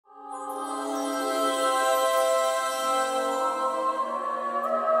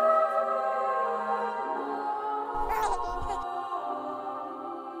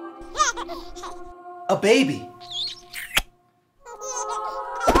A baby.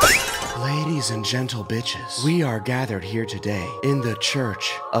 Ladies and gentle bitches, we are gathered here today in the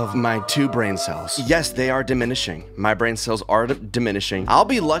church of my 2 brain cells. Yes, they are diminishing. My brain cells are diminishing. I'll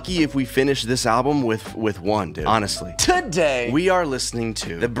be lucky if we finish this album with 1, dude. Honestly. Today, we are listening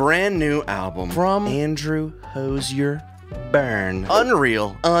to the brand new album from Andrew Hozier. Burn.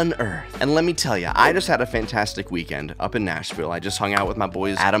 Unreal, Unearth. And let me tell you, I just had a fantastic weekend up in Nashville. I just hung out with my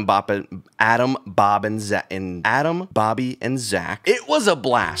boys, Adam, Bobby, and Zach. It was a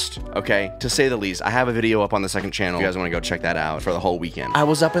blast, okay, to say the least. I have a video up on the 2nd channel if you guys want to go check that out for the whole weekend. I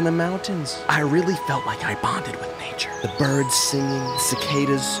was up in the mountains. I really felt like I bonded with nature. The birds singing,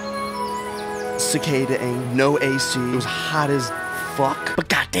 cicadas, cicadaing, no AC. It was hot as fuck. But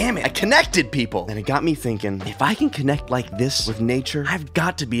god damn it, I connected people. And it got me thinking, if I can connect like this with nature, I've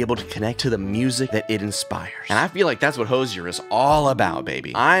got to be able to connect to the music that it inspires. And I feel like that's what Hozier is all about,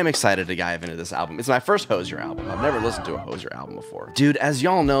 baby. I'm excited to dive into this album. It's my first Hozier album. I've never listened to a Hozier album before. Dude, as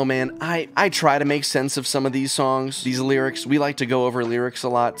y'all know, man, I try to make sense of some of these songs, these lyrics. We like to go over lyrics a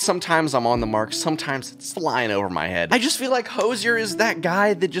lot. Sometimes I'm on the mark, sometimes it's flying over my head. I just feel like Hozier is that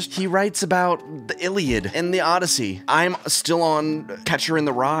guy that he writes about the Iliad and the Odyssey. I'm still on Catcher in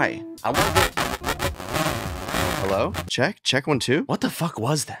the Rye. I want to get... Hello? Check 1 2. What the fuck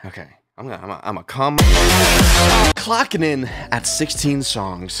was that? Okay. I'm a come. Clocking in at 16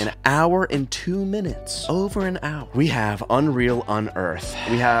 songs, an hour and 2 minutes, over an hour. We have Unreal Unearth.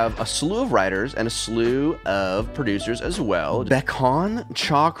 We have a slew of writers and a slew of producers as well. Beckhon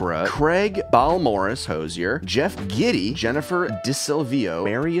Chakra, Craig Balmorris Hozier, Jeff Giddy, Jennifer DiSilvio,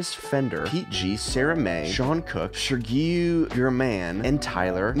 Marius Fender, Pete G, Sarah May, Sean Cook, Sergio Gurman, and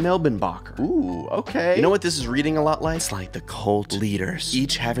Tyler Melbenbacher. Ooh, okay. You know what this is reading a lot like? It's like the cult leaders,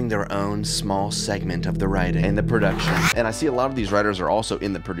 each having their own small segment of the writing and the production. And I see a lot of these writers are also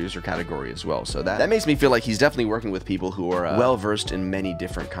in the producer category as well. So that makes me feel like he's definitely working with people who are well-versed in many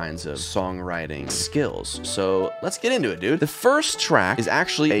different kinds of songwriting skills. So let's get into it, dude. The first track is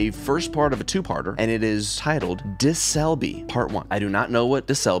actually a first part of a 2-parter, and it is titled DiSelby Part 1. I do not know what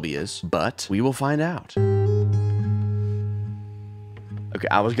DiSelby is, but we will find out. Okay,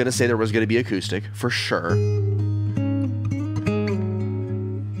 I was gonna say there was gonna be acoustic, for sure.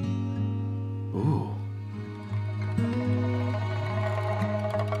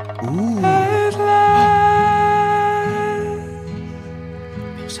 Ooh. At last,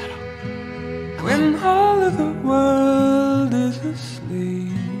 when all of the world is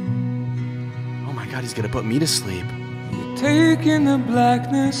asleep. Oh my god, he's gonna put me to sleep. You're taking the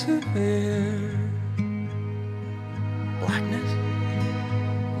blackness of air. Blackness?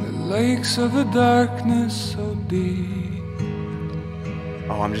 The lakes of the darkness so deep.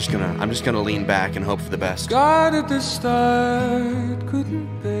 Oh, I'm just gonna lean back and hope for the best. God at the start couldn't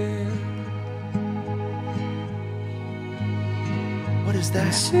bear. What is that?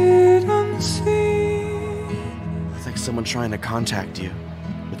 It's like someone trying to contact you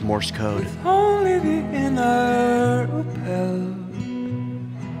with Morse code. With only the inner repelled,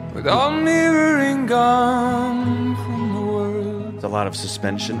 with all mirroring gone from the world. It's a lot of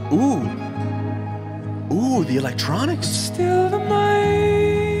suspension. Ooh, the electronics. Still the mind.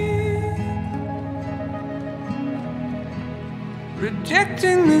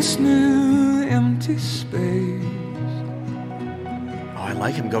 Rejecting this new empty space. Oh, I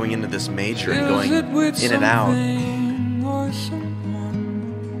like him going into this major and going in and out.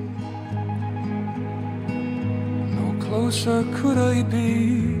 No closer could I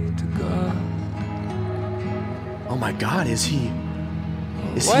be to God. Oh my God, is he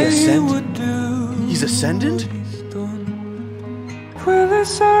ascendant? He's ascendant?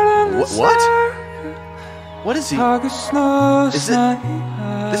 What? What is he? Is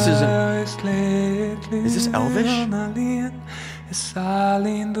this Elvish?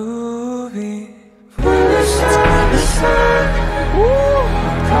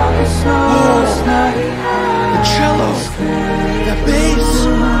 The cello, the bass.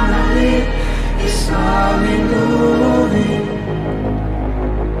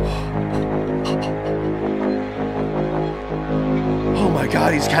 Oh my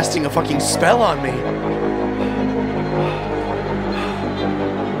god, he's casting a fucking spell on me.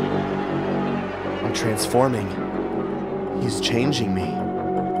 I'm transforming. He's changing me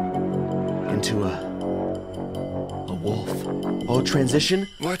into a wolf. Oh, transition?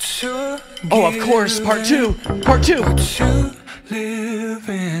 Oh, of course, part 2. Part 2.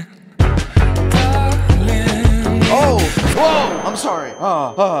 Oh, whoa, I'm sorry.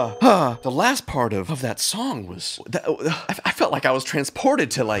 The last part of that song was, I felt like I was transported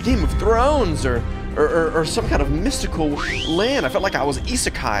to like Game of Thrones or some kind of mystical land. I felt like I was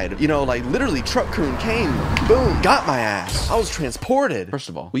isekai'd, you know, like literally Truck-kun came, boom, got my ass. I was transported. First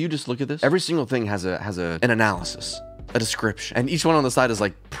of all, will you just look at this? Every single thing has an analysis, a description, and each one on the side is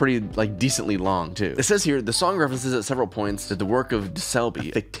like pretty, like decently long too. It says here, the song references at several points to the work of de Selby,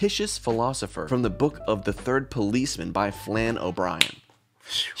 a fictitious philosopher, from the book of The Third Policeman by Flann O'Brien.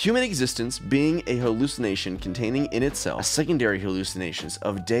 Human existence being a hallucination containing in itself secondary hallucinations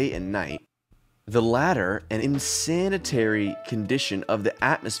of day and night, the latter an insanitary condition of the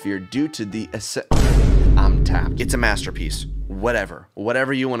atmosphere due to the I'm tapped. It's a masterpiece. Whatever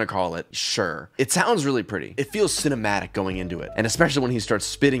you want to call it, sure. It sounds really pretty. It feels cinematic going into it. And especially when he starts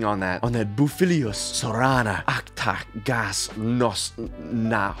spitting on that Bufilius Sorana Acta Gas Nos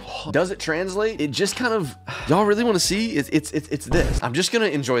Na. Does it translate? It just kind of, y'all really want to see? It's this. I'm just gonna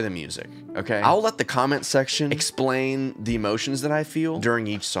enjoy the music, okay? I'll let the comment section explain the emotions that I feel during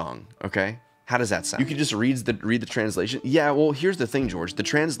each song, okay? How does that sound? You can just read the translation. Yeah, well, here's the thing, George. The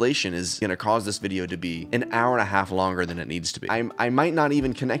translation is gonna cause this video to be an hour and a half longer than it needs to be. I might not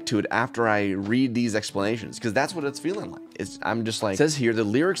even connect to it after I read these explanations, because that's what it's feeling like. I'm just like, it says here, the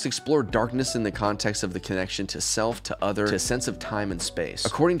lyrics explore darkness in the context of the connection to self, to other, to a sense of time and space.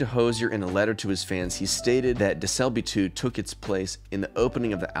 According to Hozier, in a letter to his fans, he stated that De Selby 2 took its place in the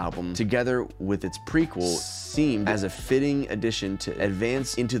opening of the album, together with its prequel, seemed as a fitting addition to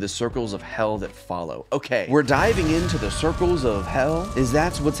advance into the circles of hell that follow. Okay, we're diving into the circles of hell. Is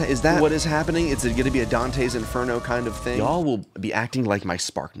that what is happening? Is it gonna be a Dante's Inferno kind of thing? Y'all will be acting like my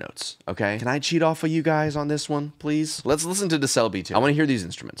spark notes, okay? Can I cheat off of you guys on this one, please? Let's listen to De Selby 2. I wanna hear these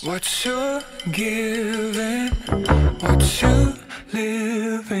instruments. What you're giving, what you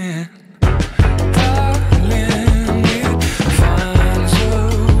living, darling, it finds a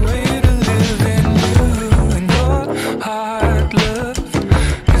way to live in you, and your heart, love,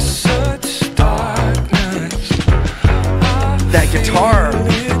 is such darkness. That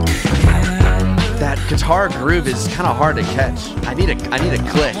guitar groove is kind of hard to catch. I need a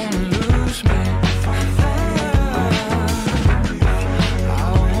click.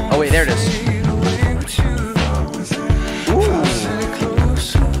 Oh wait, there it is. Ooh.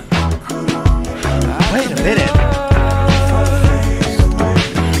 Wait a minute.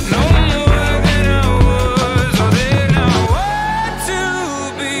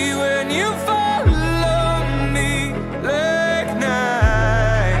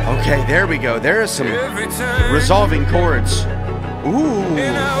 Okay, there we go. There are some resolving chords. Ooh.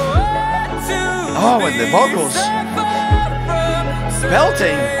 Oh, and the vocals.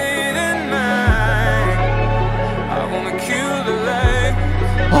 Belting.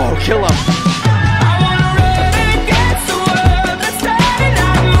 Oh, kill him.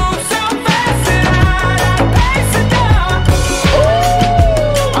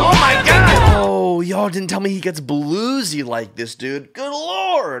 Oh my God. Oh, y'all didn't tell me he gets bluesy like this, dude. Good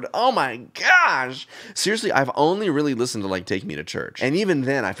Lord. Oh my gosh. Seriously, I've only really listened to like Take Me to Church. And even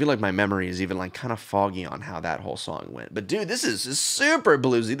then, I feel like my memory is even like kind of foggy on how that whole song went. But dude, this is super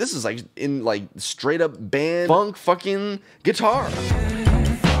bluesy. This is like in like straight up band funk fucking guitar.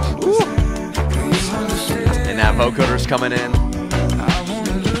 Ooh. And that vocoder's coming in.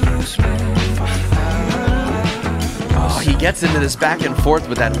 Oh, he gets into this back and forth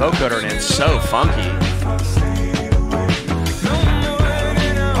with that vocoder and it's so funky.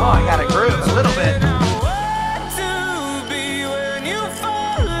 Oh, I got a groove a little bit.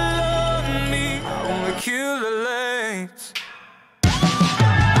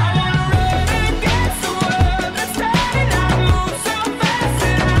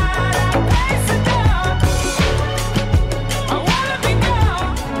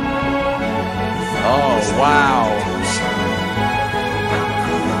 Oh, wow.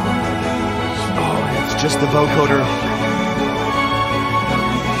 Oh, it's just the vocoder.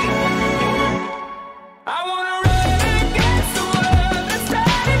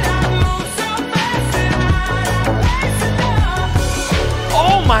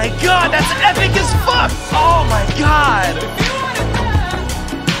 Oh my God, that's epic as fuck! Oh my God!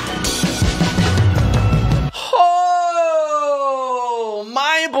 Oh,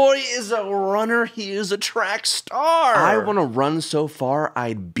 my boy is a runner. He is a track star. I want to run so far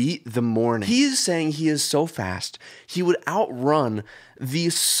I'd beat the morning. He is saying he is so fast he would outrun the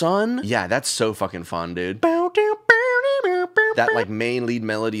sun. Yeah, that's so fucking fun, dude. That like main lead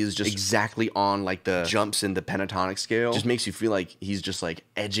melody is just exactly on like the jumps in the pentatonic scale. Just makes you feel like he's just like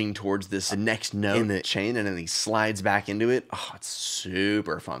edging towards this next note in the chain, and then he slides back into it. Oh, it's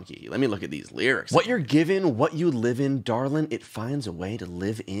super funky. Let me look at these lyrics. What you're given, what you live in, darling, it finds a way to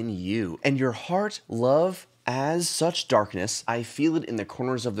live in you. And your heart, love, as such darkness, I feel it in the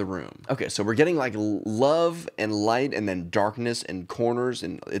corners of the room. Okay, so we're getting like love and light and then darkness and corners,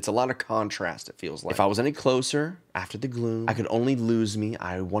 and it's a lot of contrast, it feels like. If I was any closer, after the gloom, I could only lose me,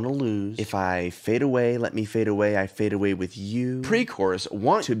 I want to lose. If I fade away, let me fade away, I fade away with you. Pre-chorus,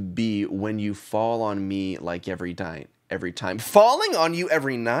 want to be when you fall on me like every night. Every time. Falling on you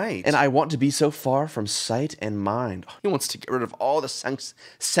every night. And I want to be so far from sight and mind. He wants to get rid of all the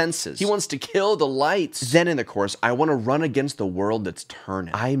senses. He wants to kill the lights. Then in the chorus, I want to run against the world that's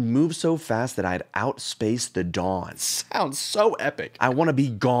turning. I move so fast that I'd outspace the dawn. Sounds so epic. I want to be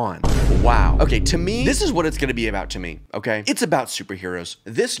gone. Wow. Okay, to me, this is what it's going to be about to me, okay? It's about superheroes.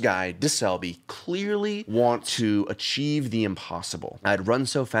 This guy, DeSelby, clearly wants to achieve the impossible. I'd run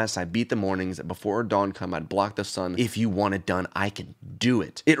so fast, I'd beat the mornings. Before dawn come, I'd block the sun. If you want it done, I can do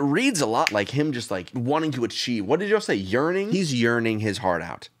it. It reads a lot like him just like wanting to achieve. What did y'all say? Yearning? He's yearning his heart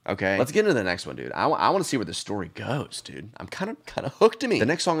out. Okay, let's get into the next one, dude. I want to see where the story goes, dude. I'm kind of hooked to me. The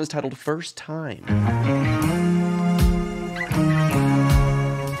next song is titled First Time.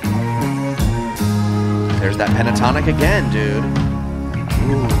 There's that pentatonic again, dude.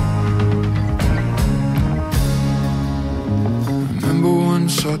 Ooh. Remember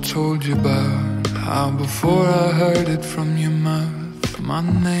once I told you about how before I heard it from your mouth, my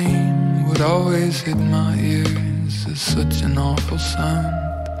name would always hit my ears as such an awful sound.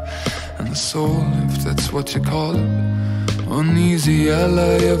 And the soul, if that's what you call it, uneasy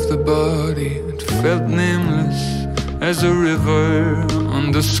ally of the body, it felt nameless as a river,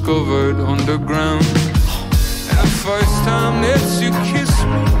 undiscovered underground. And the first time that you kissed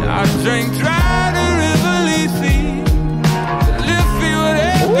me, I drank dry the river Lethe. The Liffey would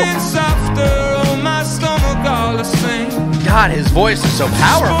have been softer. All the same. God, his voice is so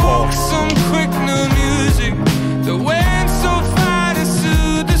powerful. Spoke some quick new music that went so far to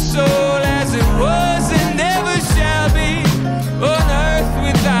soothe the soul, as it was and never shall be. Unearth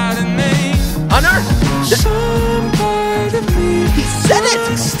without a name. Unearth. Some part of me. He said it.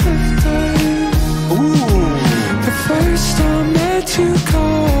 Ooh. The first time that you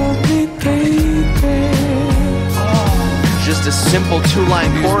called me baby. Just a simple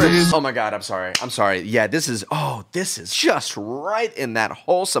two-line chorus. Oh my God, I'm sorry. Yeah, this is just right in that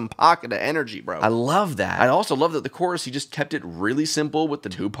wholesome pocket of energy, bro. I love that. I also love that the chorus, he just kept it really simple with the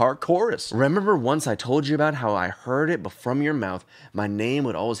two-part chorus. Remember once I told you about how I heard it from your mouth, my name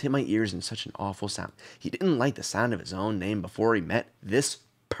would always hit my ears in such an awful sound. He didn't like the sound of his own name before he met this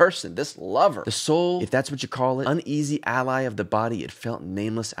person, this lover. The soul, if that's what you call it, uneasy ally of the body, it felt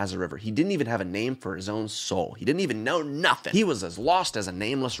nameless as a river. He didn't even have a name for his own soul. He didn't even know nothing. He was as lost as a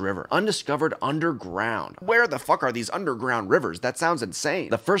nameless river, undiscovered underground. Where the fuck are these underground rivers? That sounds insane.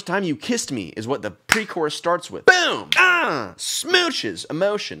 The first time you kissed me is what the pre-chorus starts with. Boom! Smooches,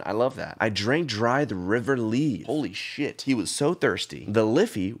 emotion. I love that. I drank dry the river Lethe. Holy shit. He was so thirsty. The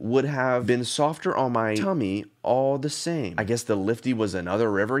Liffey would have been softer on my tummy all the same. I guess the Liffey was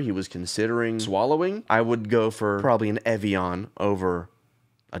another river he was considering swallowing. I would go for probably an Evian over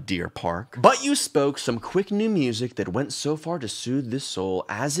a Deer Park. But you spoke some quick new music that went so far to soothe this soul,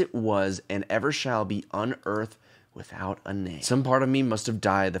 as it was and ever shall be unearthed without a name. Some part of me must have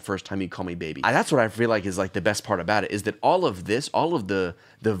died the first time you call me baby. That's what I feel like is like the best part about it, is that all of this, all of the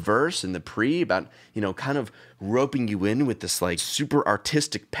verse and the pre about, you know, kind of roping you in with this like super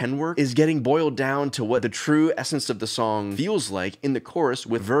artistic pen work is getting boiled down to what the true essence of the song feels like in the chorus,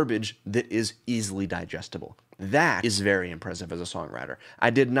 with verbiage that is easily digestible. That is very impressive as a songwriter. I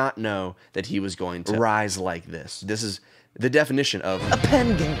did not know that he was going to rise like this. This is the definition of a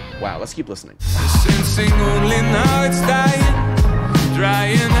pen game. Wow, let's keep listening. Sensing only now it's dying,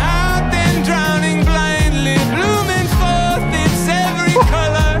 drying out then drowning blindly, blooming forth its every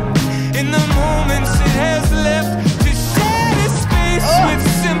color in the moments it has left to share its space with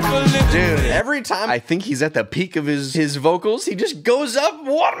simple living. Dude, every time I think he's at the peak of his vocals, he just goes up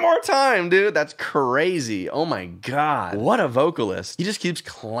one more time, dude. That's crazy. Oh my God. What a vocalist. He just keeps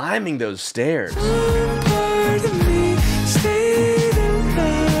climbing those stairs.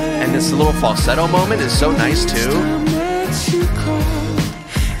 And this little falsetto moment is so nice too.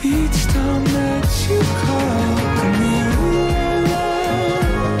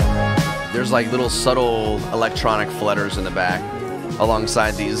 There's like little subtle electronic flutters in the back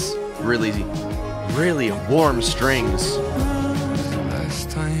alongside these really, really warm strings. Last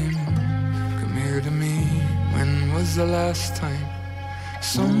time, come here to me. When was was the last time.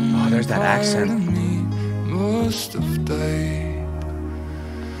 Oh, there's that accent. Part of me must have died.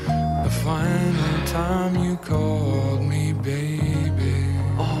 The final time you called me baby.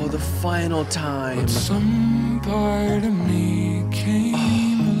 Oh, the final time. But some part of me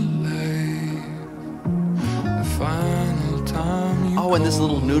came alive. The final time you Oh, and this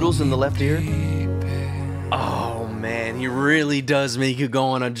little noodles in the left ear. baby. Oh man, he really does make you go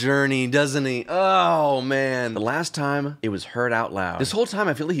on a journey, doesn't he? Oh man. The last time it was heard out loud. This whole time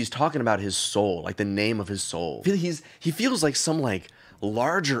I feel like he's talking about his soul, like the name of his soul. I feel like he feels like some like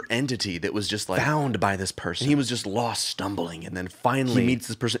larger entity that was just like found by this person. And he was just lost stumbling, and then finally he meets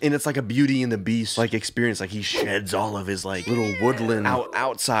this person, and it's like a Beauty and the Beast like experience. Like he sheds all of his like little woodland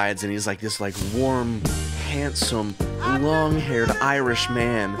outsides, and he's like this like warm, handsome, long-haired Irish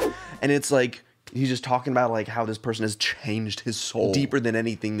man. And it's like he's just talking about like how this person has changed his soul deeper than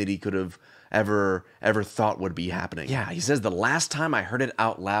anything that he could have ever thought would be happening. Yeah, he says, the last time I heard it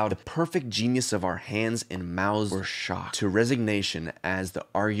out loud, the perfect genius of our hands and mouths were shocked to resignation as the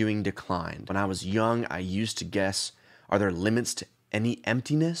arguing declined. When I was young, I used to guess, are there limits to any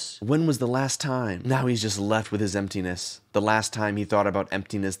emptiness? When was the last time? Now he's just left with his emptiness. The last time he thought about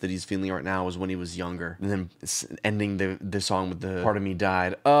emptiness that he's feeling right now was when he was younger. And then ending the song with the part of me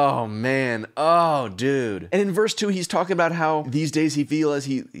died. Oh man, oh dude. And in verse 2, he's talking about how these days he feels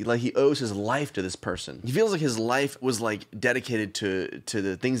he owes his life to this person. He feels like his life was like dedicated to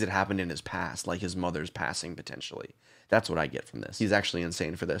the things that happened in his past, like his mother's passing potentially. That's what I get from this. He's actually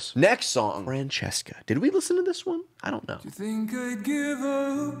insane for this. Next song, Francesca. Did we listen to this one? I don't know. You think I'd give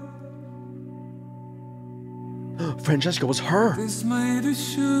up? Francesca was her. This might have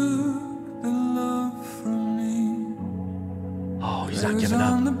shook the love from me. Oh, he's not giving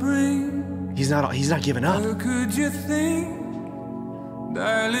up. He's not giving up. How could you think,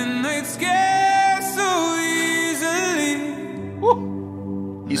 darling, I'd scare so easily?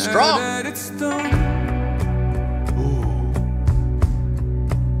 Woo. He's Now strong. that it's done,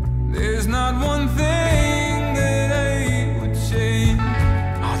 there's not one thing that I would change.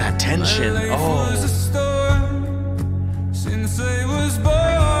 Oh, that tension. My life was a storm since I was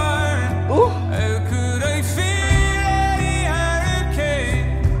born. Ooh. How could I fear any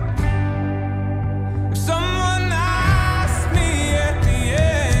hurricane? If someone asked me at the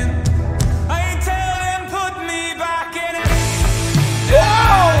end, I'd tell them put me back in it.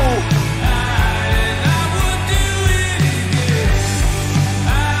 Whoa! And I would do it again.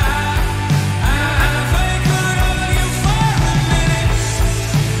 If I could hold you for a minute.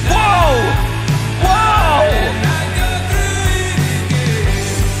 Whoa! Whoa! And I'd go through it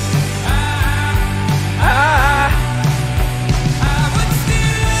again. I would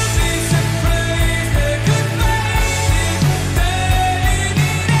still be surprised I could find it, darling, in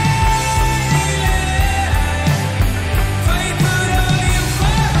any land. If I could hold you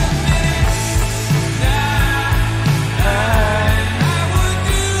for a minute, and I would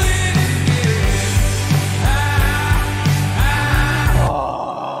do it again.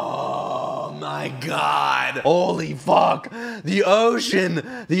 Oh my God. Holy fuck. The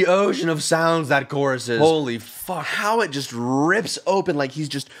ocean of sounds that chorus is. Holy fuck. How it just rips open, like he's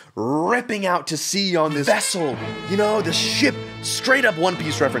just ripping out to sea on this vessel. You know, the ship, straight up One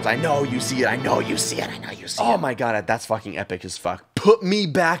Piece reference. I know you see it. I know you see it. I know you see it. Oh my God, that's fucking epic as fuck. Put me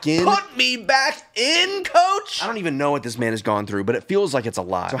back in. Put me back in, coach. I don't even know what this man has gone through, but it feels like it's a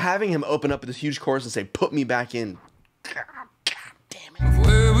lot. So having him open up with this huge chorus and say, put me back in. God damn it.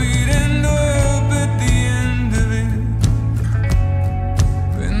 Where we'd end up at the end of it,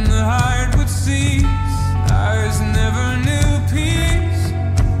 when the heart would cease, ours never knew peace.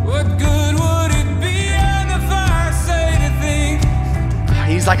 What good would it be on the far side of things?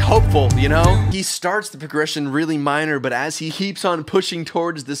 He's like hopeful, you know? He starts the progression really minor, but as he keeps on pushing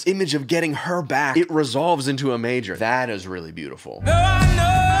towards this image of getting her back, it resolves into a major. That is really beautiful. Though I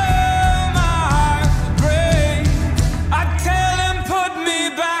know my heart would break, I'd tell him put me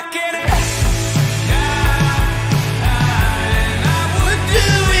back in it. And I would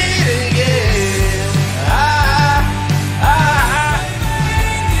do it again.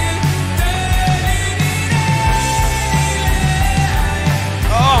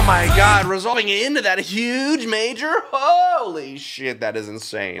 Oh my God, resolving into that huge major? Holy shit, that is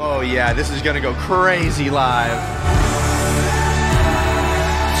insane. Oh yeah, this is gonna go crazy live.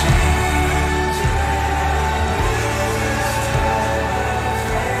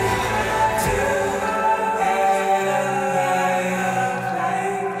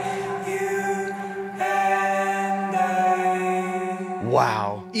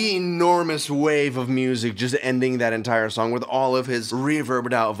 Wow. Enormous wave of music just ending that entire song with all of his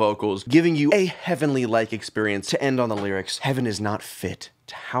reverbed out vocals, giving you a heavenly-like experience to end on the lyrics. Heaven is not fit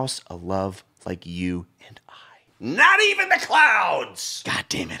to house a love like you and I. Not even the clouds! God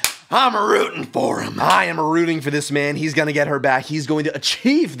damn it. I'm rooting for him. I am rooting for this man. He's gonna get her back. He's going to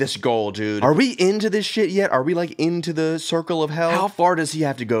achieve this goal, dude. Are we into this shit yet? Are we like into the circle of hell? How far does he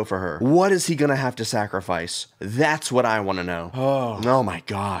have to go for her? What is he gonna have to sacrifice? That's what I wanna know. Oh my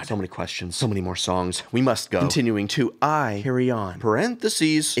God. So many questions, so many more songs. We must go. Continuing to I Carry On.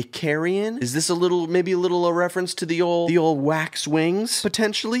 Parentheses, Icarian? Is this a little, maybe a little a reference to the old wax wings?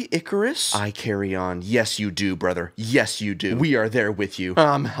 Potentially Icarus? I Carry On. Yes, you do, brother. Yes, you do. We are there with you.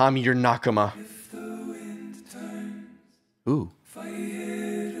 I'm your Nakama. Ooh.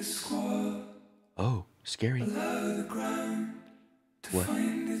 Oh, scary. What?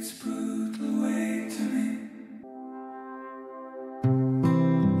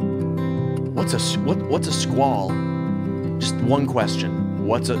 What's a squall? Just one question.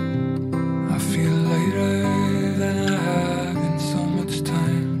 What's a... I feel later than I have in so much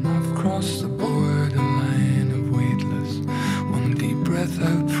time. I've crossed the borderline of weightless. One deep breath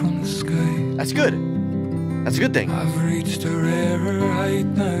out from the sky. That's good. That's a good thing. I've reached a rarer height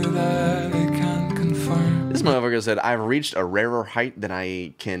now that I can't confirm. This motherfucker said, I've reached a rarer height than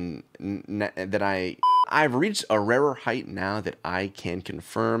I can... I've reached a rarer height now that I can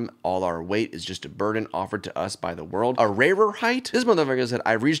confirm all our weight is just a burden offered to us by the world. A rarer height? This motherfucker said,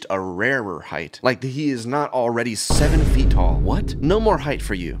 I've reached a rarer height. Like he is not already 7 feet tall. What? No more height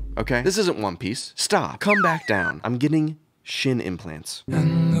for you, okay? This isn't One Piece. Stop. Come back down. I'm getting shin implants.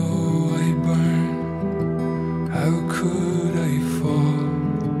 And though I burn, how could I fall?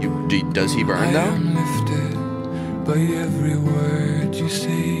 Does he burn though? I am lifted by every word you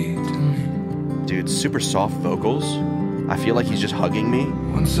say to me. Dude, super soft vocals. I feel like he's just hugging me.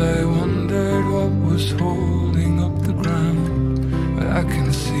 Once I wondered what was holding up the ground, but I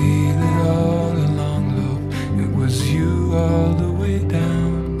can see that all along, love, it was you all the way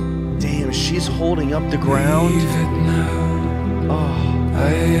down. Damn, she's holding up the ground. Leave it now. Oh,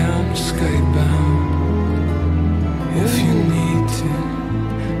 I am skybound. If you need to,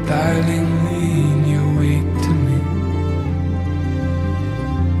 darling, lean your weight to me.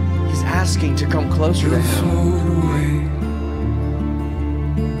 Asking to come closer to him. Float away.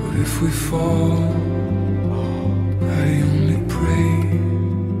 But if we fall, I only pray,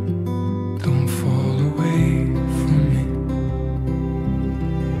 don't fall away from me.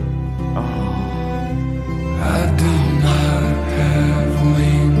 I do not have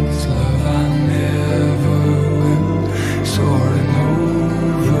wings, love, I never will. Soaring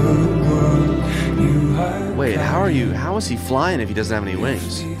over the world, you hide. Wait, how is he flying if he doesn't have any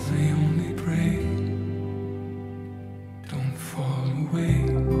wings?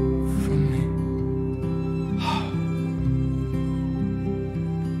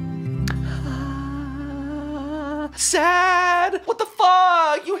 Sad. What the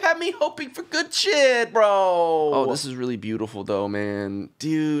fuck? You had me hoping for good shit, bro. Oh, this is really beautiful though, man.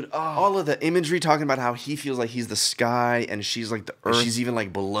 Dude, all of the imagery talking about how he feels like he's the sky and she's like the earth. And she's even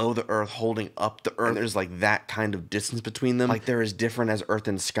like below the earth holding up the earth. And there's like that kind of distance between them. Like they're as different as earth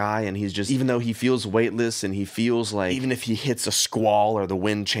and sky, and he's just, even though he feels weightless and he feels like even if he hits a squall or the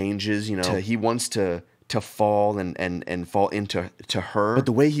wind changes, you know, he wants to fall and fall into her. But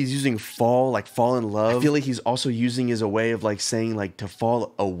the way he's using fall, like fall in love, I feel like he's also using as a way of like saying like to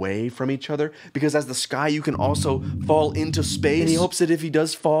fall away from each other, because as the sky you can also fall into space, and he hopes that if he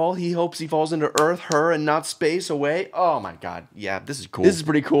does fall, he hopes he falls into earth, her, and not space away. Oh my god, yeah, this is cool. This is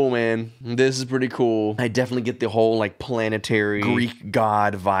pretty cool, man. This is pretty cool. I definitely get the whole like planetary Greek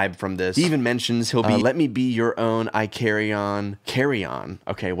god vibe from this. He even mentions he'll be let me be your own, I carry on. Carry on.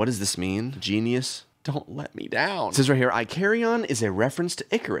 Okay, what does this mean? Genius? Don't let me down. It says right here, I carry on is a reference to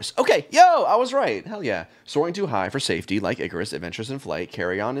Icarus. Okay, yo, I was right. Hell yeah. Soaring too high for safety, like Icarus, adventurous in flight.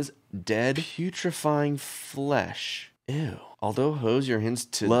 Carry on is dead, putrefying flesh. Ew. Although Hozier hints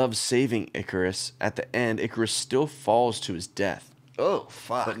to love saving Icarus, at the end, Icarus still falls to his death. Oh,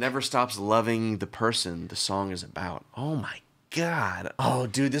 fuck. But never stops loving the person the song is about. Oh my god. Oh,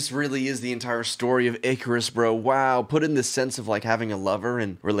 dude, this really is the entire story of Icarus, bro. Wow. Put in the sense of like having a lover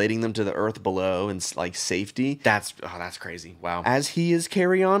and relating them to the earth below and like safety. That's crazy. Wow. As he is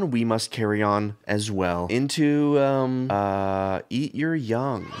carry on, we must carry on as well. Into, eat your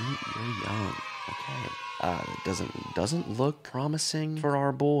young. Eat your young. Okay. Doesn't look promising for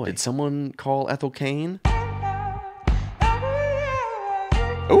our boy. Did someone call Ethel Cain?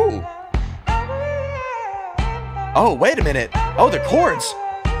 Ooh. Oh, wait a minute. Oh, the chords.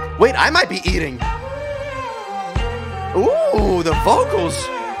 Wait, I might be eating. Ooh, the vocals.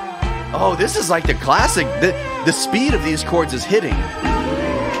 Oh, this is like the classic. The speed of these chords is hitting.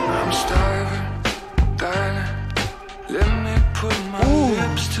 I'm starving, darling. Let me put my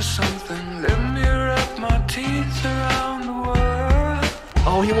lips to something. Let me wrap my teeth around the world.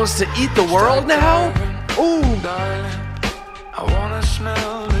 Oh, he wants to eat the world now? Ooh. Darling, I wanna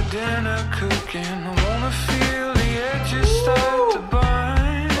smell the dinner cooking. I wanna feel the edges start to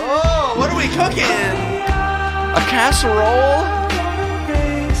bind. Oh, what are we cooking? A casserole?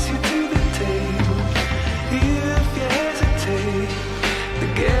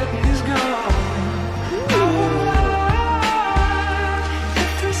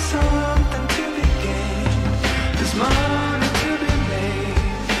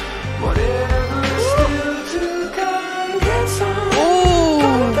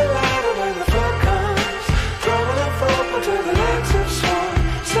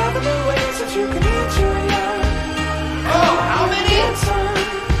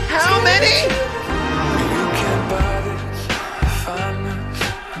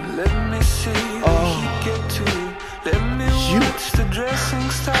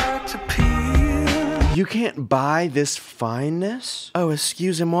 You can't buy this fineness? Oh,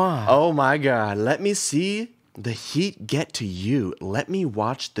 excusez-moi. Oh my God, let me see the heat get to you. Let me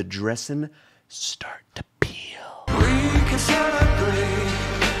watch the dressing start to peel. We can celebrate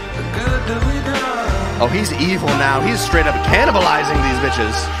the good that we done. Oh, he's evil now. He's straight up cannibalizing these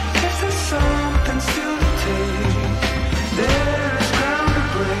bitches. If there's something still to take, there is ground to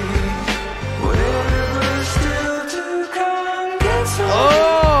break. Whatever's still to come, get some.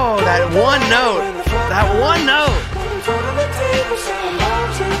 Oh, that one note. That one note.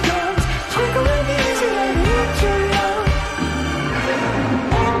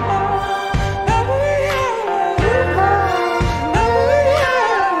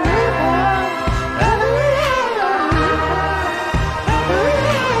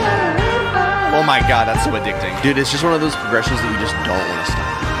 Oh my God, that's so addicting. Dude, it's just one of those progressions that you just don't want to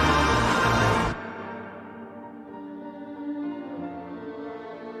stop.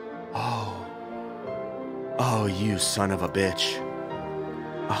 Oh, you son of a bitch.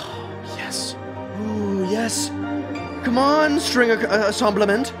 Oh, yes. Ooh, yes. Come on, string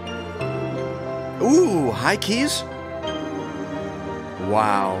assemblement. Ooh, high keys.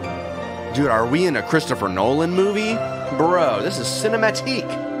 Wow. Dude, are we in a Christopher Nolan movie? Bro, this is cinematique.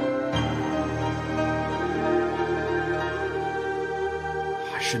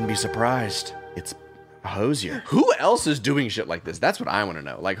 I shouldn't be surprised. It's Hozier. Who else is doing shit like this? That's what I want to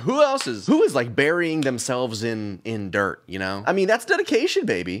know. Like, who is like burying themselves in dirt, you know? I mean, that's dedication,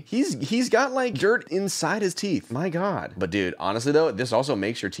 baby. He's got like dirt inside his teeth. My God. But dude, honestly though, this also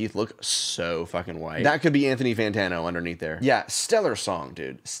makes your teeth look so fucking white. That could be Anthony Fantano underneath there. Yeah, stellar song,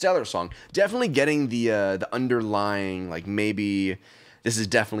 dude. Stellar song. Definitely getting the underlying, like, maybe this is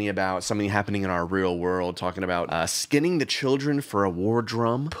definitely about something happening in our real world, talking about skinning the children for a war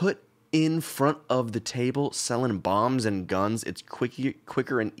drum. Put in front of the table, selling bombs and guns. It's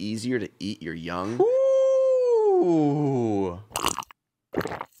quicker and easier to eat your young. Ooh.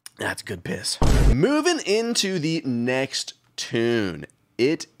 That's good piss. Moving into the next tune.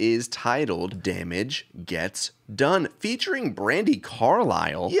 It is titled Damage Gets Done, featuring Brandy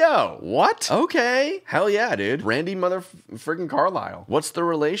Carlisle. Yo, what? Okay. Hell yeah, dude. Brandy motherfucking Carlisle. What's the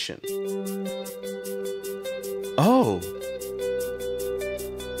relation? Oh.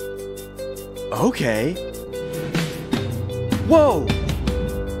 Okay. Whoa.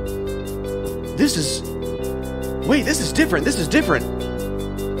 This is... Wait, this is different. This is different.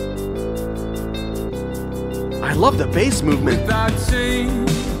 I love the bass movement.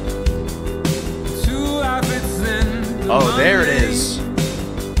 Oh, there it is.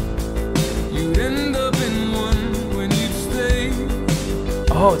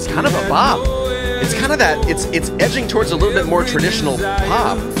 Oh, it's kind of a bop. It's kind of that, it's edging towards a little bit more traditional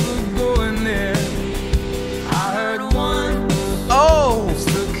pop. Oh!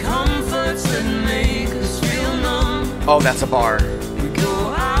 Oh, that's a bar.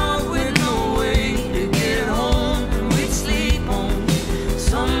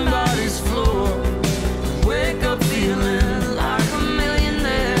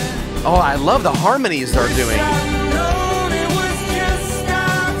 Oh, I love the harmonies they're doing.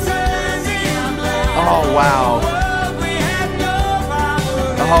 Oh, wow.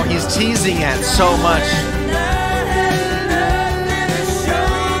 Oh, he's teasing it so much.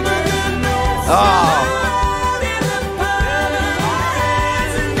 Oh.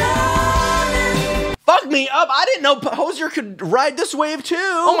 Fuck me up. I didn't know Hozier could ride this wave too.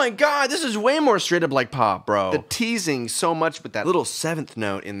 Oh my God, this is way more straight up like pop, bro. The teasing so much with that little 7th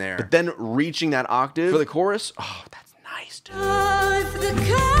note in there. But then reaching that octave for the chorus. Oh, that's taste.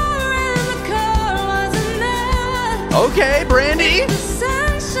 Okay, Brandy.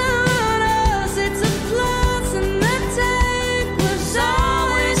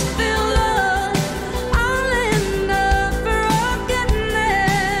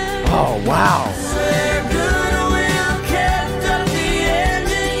 Oh, wow.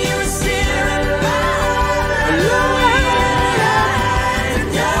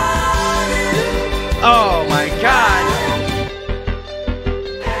 Oh my God.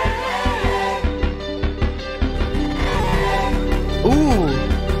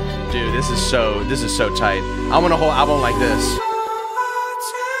 Ooh. Dude, this is so tight. I want a whole album like this.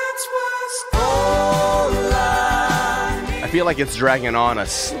 I feel like it's dragging on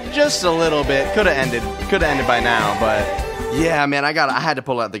us just a little bit. Could have ended by now, but yeah, man, I had to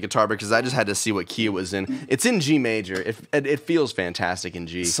pull out the guitar because I just had to see what key it was in. It's in G major. It feels fantastic in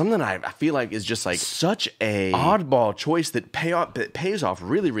G. Something I feel like is just like such a oddball choice that pays off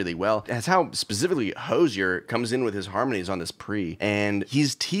really, really well. That's how specifically Hozier comes in with his harmonies on this pre, and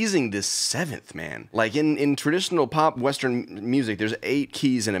he's teasing this seventh, man. Like in traditional pop Western music, there's 8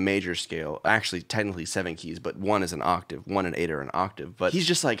 keys in a major scale. Actually, technically 7 keys, but 1 is an octave. 1 and 8 are an octave. But he's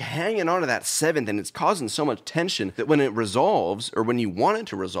just like hanging on to that 7th, and it's causing so much tension that when it resolves, or when you want it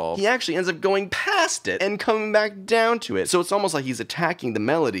to resolve, he actually ends up going past it and coming back down to it. So it's almost like he's attacking the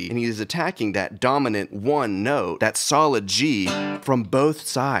melody, and he's attacking that dominant 1 note, that solid G, from both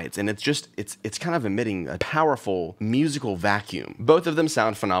sides. And it's kind of emitting a powerful musical vacuum. Both of them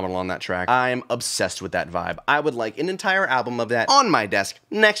sound phenomenal on that track. I'm obsessed with that vibe. I would like an entire album of that on my desk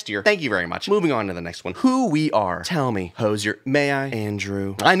next year. Thank you very much. Moving on to the next one. Who We Are. Tell me, Hozier. May I?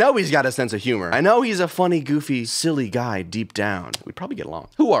 Andrew. I know he's got a sense of humor. I know he's a funny, goofy, silly guy deep down. We'd probably get along.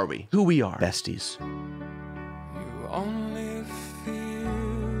 Who are we? Who we are. Besties. You only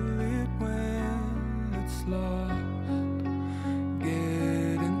feel it when it's lost.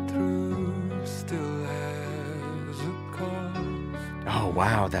 Getting through still has a cost. Oh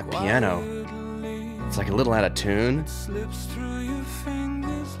wow, that piano. It's like a little out of tune.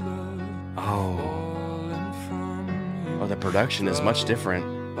 Oh, the production is much different.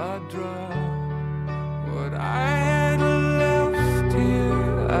 What I had left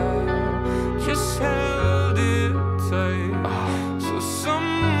here, I just held it tight. So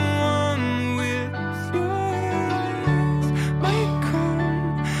someone with your eyes might come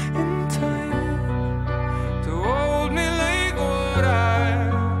in time to hold me like what I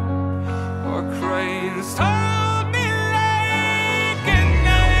or cranes told me like at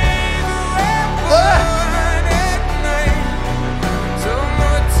night. At night, so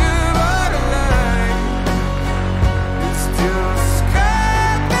much about life. It's just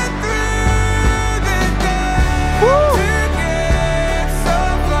coming through the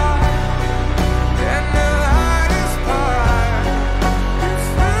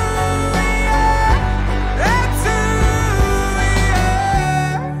dark to get so far. And the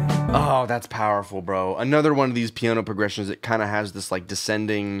hardest part is who we are. That's who we are. Oh, that's powerful, bro. Another one of these piano progressions that kind of has this like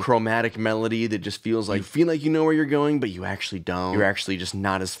descending chromatic melody that just feels like you feel like you know where you're going, but you actually don't. You're actually just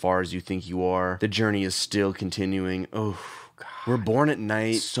not as far as you think you are. The journey is still continuing. Oh, God. We're born at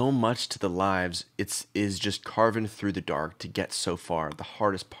night. So much to the lives. Is just carving through the dark to get so far. The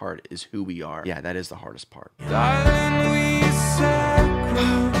hardest part is who we are. Yeah, that is the hardest part. Darling, we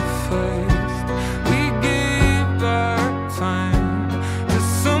sacrificed, we gave our time to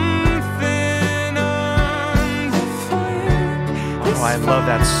something undefined. Oh, I love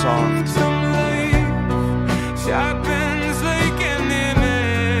that song. Some light sharpens like an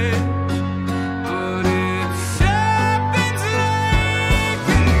image, but it sharpens like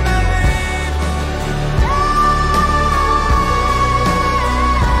a knife.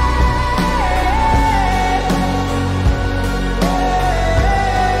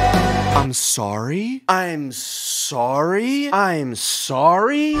 I'm sorry? I'm sorry? I'm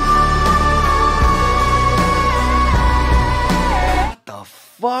sorry? What the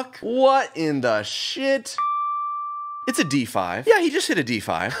fuck? What in the shit? It's a D5. Yeah, he just hit a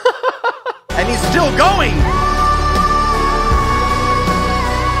D5. And he's still going!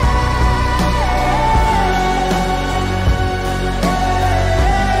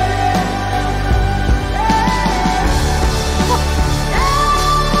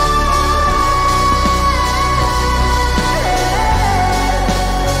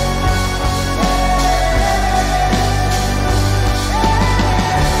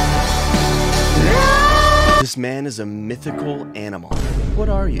 This man is a mythical animal. What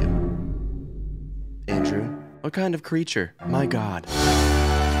are you? Andrew? What kind of creature? My God. You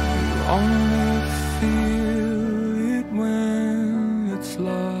only feel it when it's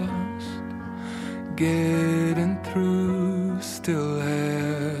lost. Getting through still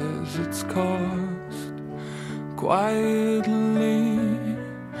has its cost. Quietly,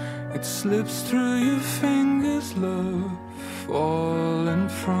 it slips through your fingers, love, falling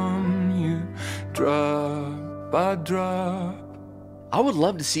from you, drop by drop. I would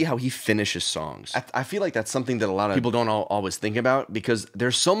love to see how he finishes songs. I feel like that's something that a lot of people don't always think about, because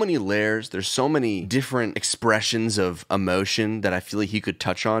there's so many layers, there's so many different expressions of emotion that I feel like he could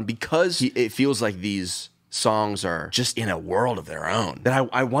touch on, because it feels like these songs are just in a world of their own. That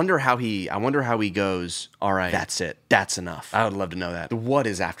I wonder how he goes, all right, that's it. That's enough. I would love to know that. What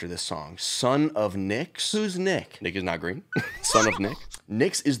is after this song? Son of Nyx? Who's Nick? Nick is not green. Son of Nick.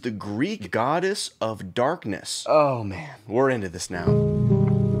 Nyx is the Greek goddess of darkness. Oh man, we're into this now.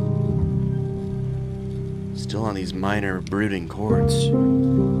 Still on these minor brooding chords.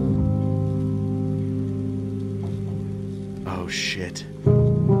 Oh shit.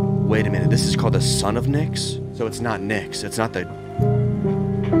 Wait a minute, this is called the Son of Nyx? So it's not Nyx, it's not the...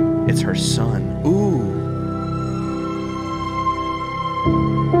 It's her son. Ooh.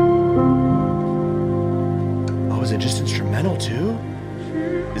 Oh, is it just instrumental too?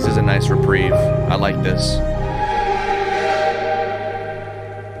 This is a nice reprieve. I like this.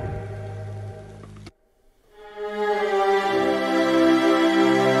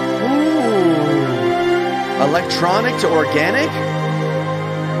 Ooh. Electronic to organic?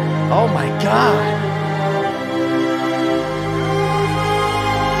 Oh my God.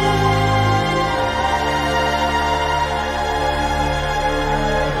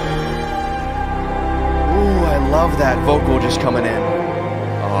 Ooh, I love that vocal just coming in.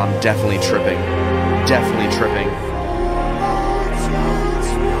 Oh, I'm definitely tripping. Definitely tripping.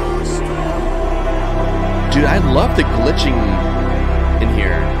 Dude, I love the glitching in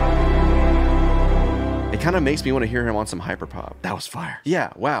here. It kind of makes me want to hear him on some hyperpop. That was fire.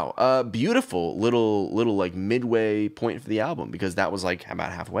 Yeah, wow. Beautiful little like midway point for the album, because that was like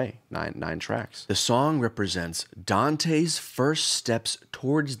about halfway, nine tracks. The song represents Dante's first steps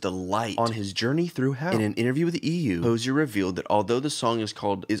towards the light on his journey through hell. In an interview with the EU, Hozier revealed that although the song is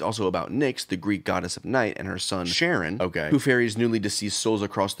also about Nyx, the Greek goddess of night, and her son Charon, who ferries newly deceased souls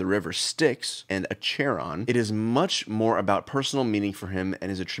across the river Styx and Acheron, it is much more about personal meaning for him and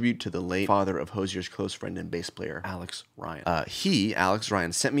is a tribute to the late father of Hozier's close friend and bass player, Alex Ryan. Alex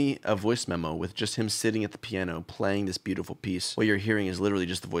Ryan, sent me a voice memo with just him sitting at the piano playing this beautiful piece. What you're hearing is literally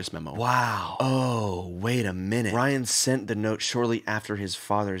just the voice memo. Wow. Oh, wait a minute. Ryan sent the note shortly after his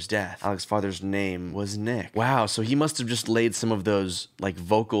father's death. Alex's father's name was Nick. Wow, so he must have just laid some of those like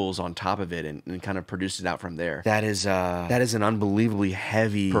vocals on top of it and kind of produced it out from there. That is an unbelievably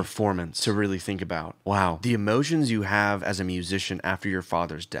heavy performance to really think about. Wow. The emotions you have as a musician after your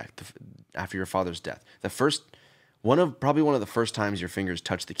father's death. Probably one of the first times your fingers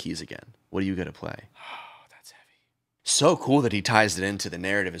touch the keys again. What do you got to play? Oh, that's heavy. So cool that he ties it into the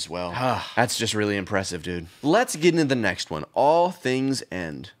narrative as well. That's just really impressive, dude. Let's get into the next one. All Things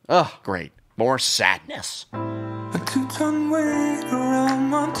End. Oh, great. More sadness. A 2-ton weight around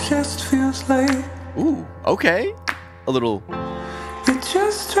my chest feels like. Ooh, okay. A little. It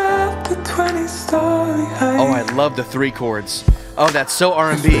just dropped a 20-story height. Oh, I love the 3 chords. Oh, that's so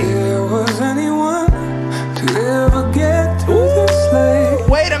R&B. If there was anyone to ever get through this late.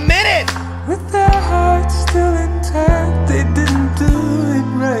 Wait a minute! With their hearts still intact, they didn't do it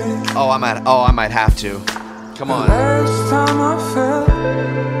right. Oh, I might have to. Come on. Last time I felt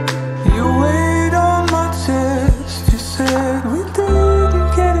you weighed on my chest. You said we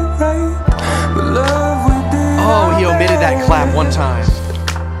didn't get it right, but love we did. Oh, he omitted that clap one time.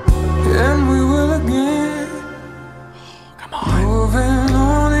 And we will again. Come on. Moving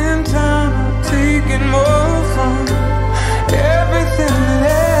on in time, taking more from everything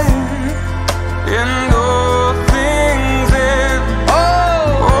that ends. And all things end.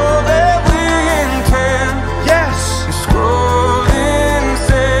 All that we intend. Yes. Scrolling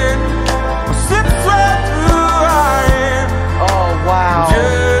sand slips right through our hand. Oh, wow.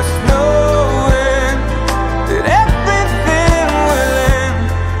 Just knowing that everything will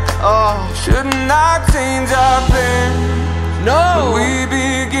end. Oh, Should not change our plan. no. We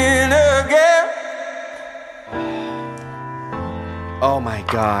begin again. Oh my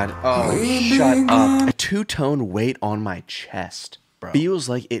God. Oh, shut up. A 2-tone weight on my chest, bro. Feels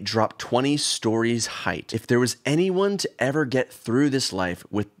like it dropped 20 stories height. If there was anyone to ever get through this life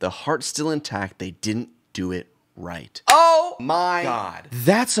with the heart still intact, they didn't do it right. Oh my God.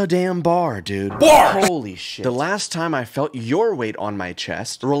 That's a damn bar, dude. Bar! Holy shit. The last time I felt your weight on my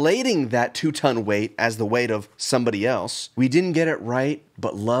chest, relating that 2-ton weight as the weight of somebody else, we didn't get it right,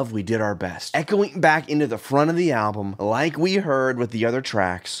 but love, we did our best. Echoing back into the front of the album, like we heard with the other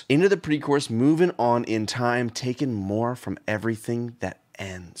tracks, into the pre-chorus, moving on in time, taking more from everything that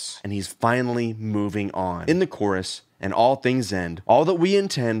ends. And he's finally moving on. In the chorus, and all things end, all that we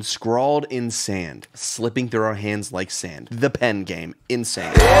intend scrawled in sand, slipping through our hands like sand. The pen game, insane.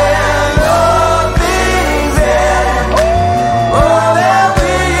 And all things end, all that we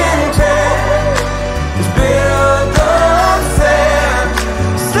intend is built on sand,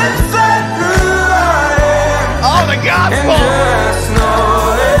 slips right through our hands. Oh, the gospel! And just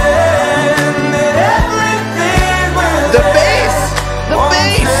knowing that everything will The bass! The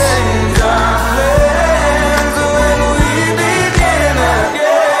bass! change our plans when we begin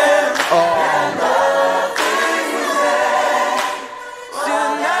again. And all things end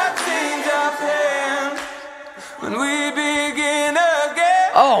should not change our plans when we begin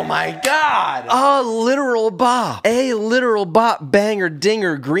again. Oh my God! A literal bop. A literal bop, banger,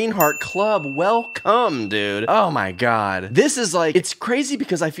 dinger, Greenheart Club. Welcome, dude. Oh my God. This is like, it's crazy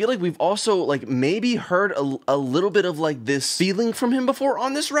because I feel like we've also like maybe heard a little bit of like this feeling from him before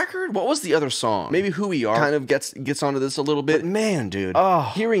on this record. What was the other song? Maybe Who We Are kind of gets onto this a little bit. But man, dude.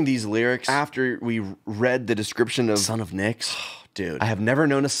 Oh, hearing these lyrics after we read the description of Son of Nyx, dude. I have never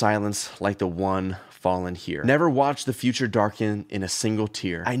known a silence like the one fallen here. Never watched the future darken in a single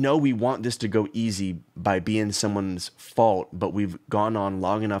tear. I know we want this to go easy by being someone's fault, but we've gone on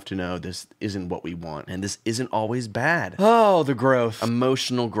long enough to know this isn't what we want, and this isn't always bad. Oh, the growth.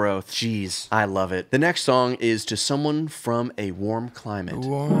 Emotional growth. Jeez, I love it. The next song is To Someone from a Warm Climate. The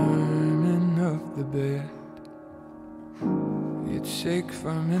warming of the bed, you'd shake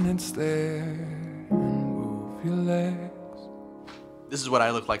for minutes there and move your legs. This is what I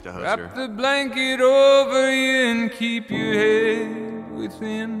look like to Hozier. Wrap the blanket over you and keep your head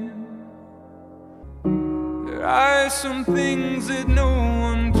within. There are some things that no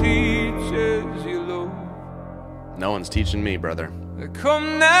one teaches you, love. No one's teaching me, brother. They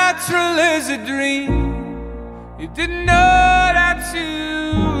come natural as a dream. You didn't know that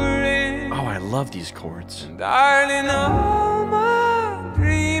you were in. Oh, I love these chords. Darling, all my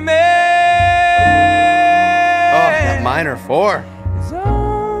dreaming. Oh, that minor 4. It's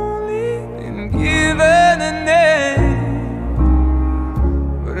only been given a name,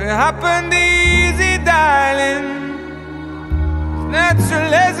 but it happened easy, darling. It's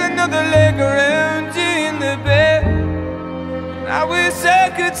natural as another leg around you in the bed. And I wish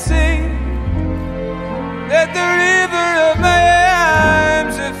I could say that the river of my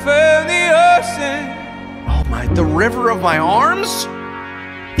arms had found the ocean. Oh my, the river of my arms?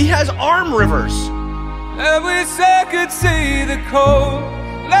 He has arm rivers. I wish I could see the cold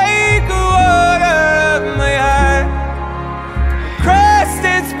lake of water of my heart, crust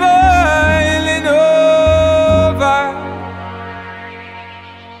it's boiling over.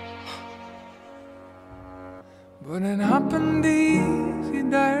 But it happened easy,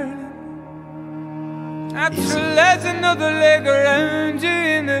 darling. Natural as another leg around you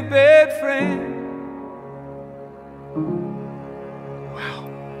in a bed frame.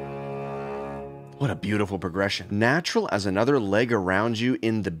 What a beautiful progression. Natural as another leg around you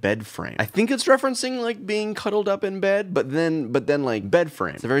in the bed frame. I think it's referencing like being cuddled up in bed, but then like bed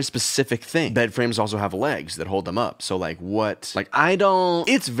frame. It's a very specific thing. Bed frames also have legs that hold them up. So like what? Like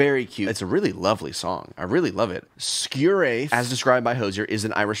it's very cute. It's a really lovely song. I really love it. Scuire, as described by Hozier, is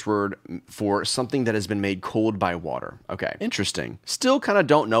an Irish word for something that has been made cold by water. Okay, interesting. Still kind of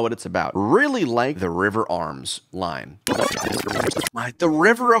don't know what it's about. Really like the river arms line. The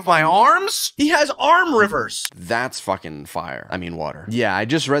river of my arms? He has arm rivers. That's fucking fire. I mean water. Yeah, I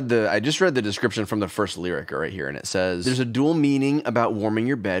just read the description from the first lyric right here, and it says there's a dual meaning about warming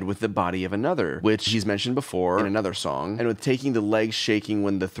your bed with the body of another, which he's mentioned before in another song, and with taking the legs shaking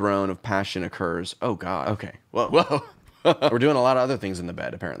when the throne of passion occurs. Oh God. Okay. Whoa. We're doing a lot of other things in the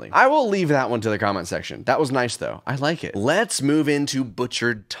bed, apparently. I will leave that one to the comment section. That was nice, though. I like it. Let's move into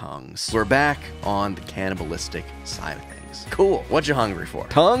Butchered Tongues. We're back on the cannibalistic side of things. Cool. What you hungry for?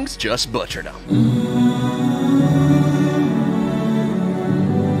 Tongues? Just butchered them.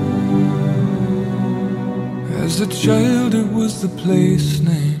 As a child, it was the place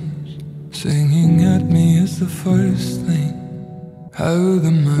names. Singing at me is the first thing. How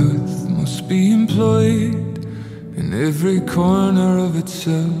the mouth must be employed in every corner of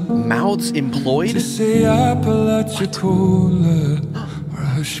itself. Mouths employed? To say Apalachicola or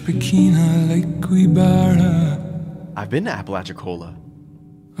Hushpikina like Guibara. I've been to Apalachicola,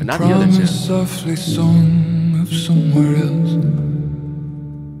 but not the other two. Softly sung of somewhere else.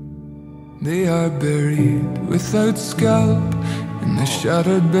 They are buried without scalp in the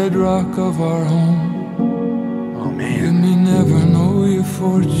shattered bedrock of our home. Oh You man. may never know your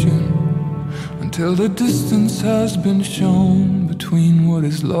fortune until the distance has been shown between what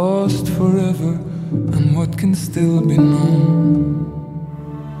is lost forever and what can still be known.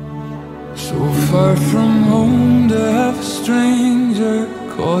 So far from home to have a stranger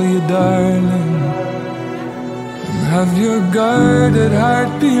call you darling, and have your guarded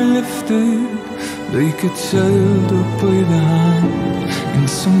heart be lifted like a child up by the hand in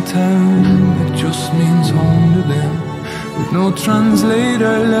some town that just means home to them, with no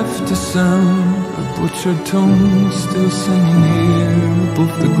translator left to sound a butchered tongue still singing here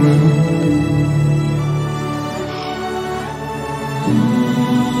above the ground.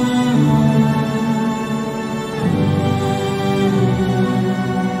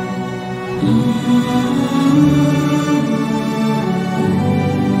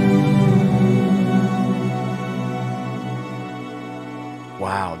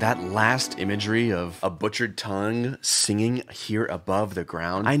 Wow, that last imagery of a butchered tongue singing here above the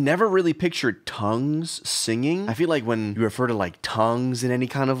ground. I never really pictured tongues singing. I feel like when you refer to like tongues in any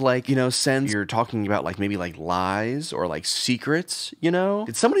kind of like, you know, sense, you're talking about like maybe like lies or like secrets, you know?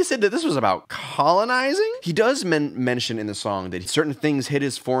 Did somebody say that this was about colonizing? He does mention in the song that certain things hit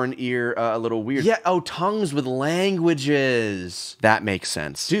his foreign ear a little weird. Yeah, oh, tongues with languages. That makes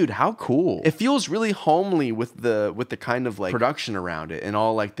sense. Dude, how cool. It feels really homely with the kind of like production around it and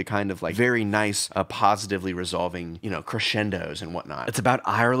all like the kind of like very nice, positively resolving, you know, crescendos and whatnot. It's about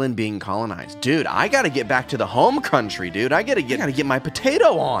Ireland being colonized. Dude, I gotta get back to the home country, dude. I gotta get my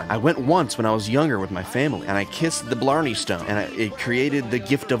potato on. I went once when I was younger with my family and I kissed the Blarney Stone and it created the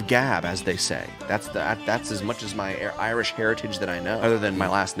gift of gab, as they say. That's as much as my Irish heritage that I know, other than my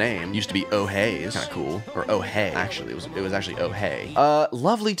last name. Used to be HTHAZE, kind of cool. Or O'Hay, actually. It was actually O'Hay.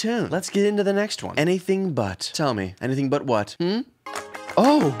 Lovely tune. Let's get into the next one. Anything but. Tell me, anything but what?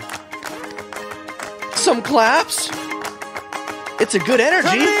 Oh! Some claps? It's a good energy.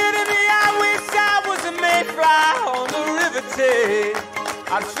 Come here to me, I wish I was a mayfly on the river Tay.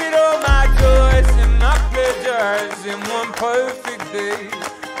 I'd fit all my joys and my pleasures in one perfect day.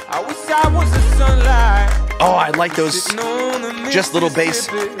 I wish I was the sunlight. Oh, I like those just little bass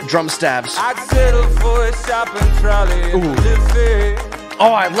drum stabs. I'd settle for a shopping trolley in the lift.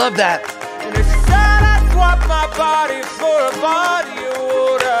 Oh, I love that. And instead I'd swap my body for a body of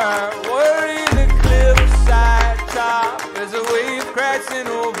water. Worrying the cliffside top as a wave crashing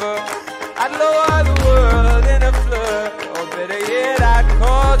over. I'd lower the world in a flood, or better yet, I'd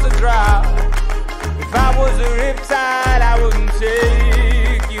cause a drought. If I was a riptide, I wouldn't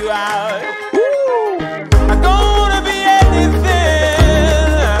take you out. I don't wanna be anything,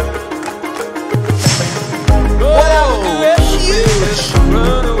 but I would do everything to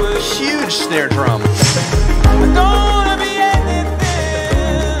run away. Huge snare drum. I don't wanna be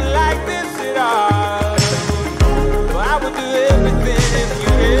anything like this at all, but I would do everything if you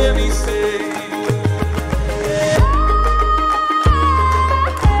hear me say.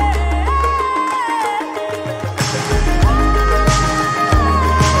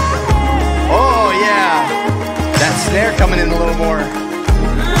 Oh yeah, that snare coming in a little more.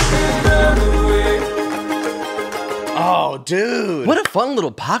 Oh, dude. What a fun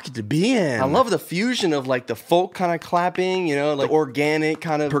little pocket to be in. I love the fusion of like the folk kind of clapping, you know, like organic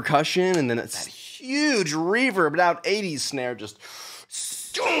kind of percussion, and then it's that huge reverb out 80s snare just.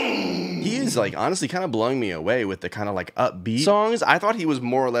 He is like honestly kind of blowing me away with the kind of like upbeat songs. I thought he was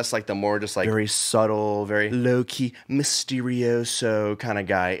more or less like the more just like very subtle, very low-key, mysterioso kind of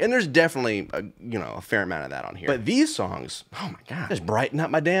guy. And there's definitely a fair amount of that on here. But these songs, oh my god, just brighten up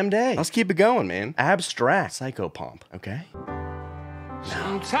my damn day. Let's keep it going, man. Abstract, psychopomp, okay?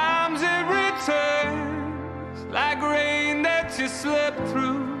 Sometimes it returns like rain that you slept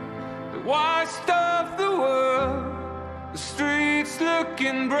through, that washed off the world. The streets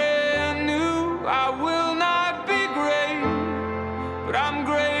looking brand new. I will not be great, but I'm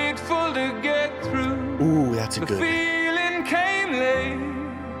grateful to get through. Ooh, that's a The good. feeling came late.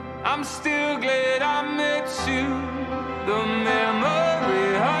 I'm still glad I met you. The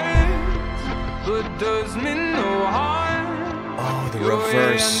memory hurts, but does me no harm. Oh, the Your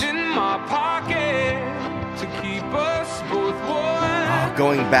reverse. hand in my pocket to keep us both warm. Oh,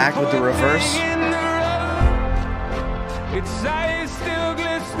 going back with the reverse. Its eyes still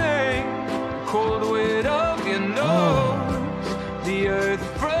glistening, cold weight of your nose. The earth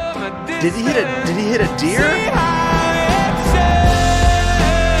from a distance. Did he hit a deer? See how it shines.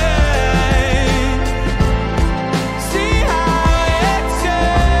 See how it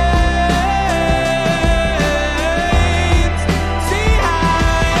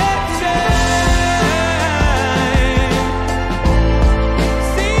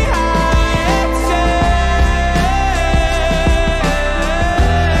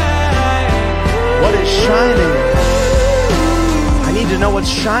Oh, it's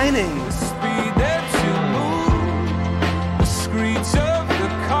shining. The speed that you move, the screech of the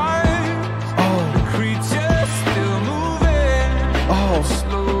cars, the creature still moving,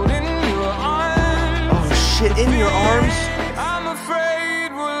 slowed in your arms. Oh shit, in your arms? I'm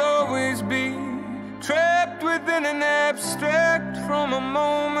afraid we'll always be trapped within an abstract from a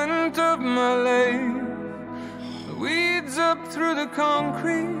moment of my life. The weeds up through the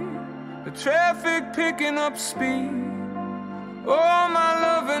concrete, the traffic picking up speed. Oh, my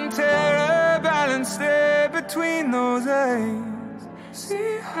love and terror balanced there between those eyes.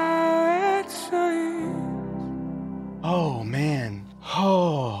 See how it shines. Oh man.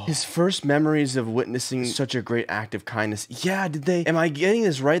 Oh, his first memories of witnessing such a great act of kindness. Yeah, am I getting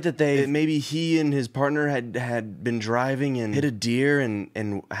this right that maybe he and his partner had been driving and hit a deer and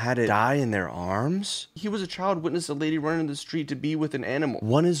had it die in their arms? He was a child, witnessed a lady running in the street to be with an animal.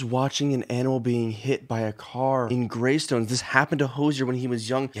 One is watching an animal being hit by a car in Greystones. This happened to Hozier when he was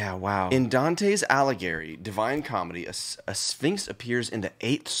young. Yeah, wow. In Dante's Alighieri, Divine Comedy, a sphinx appears in the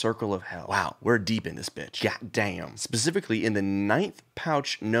 8th circle of hell. Wow, we're deep in this bitch. God damn. Specifically in the 9th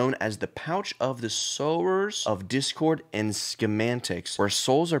pouch known as the pouch of the sowers of discord and schematics, where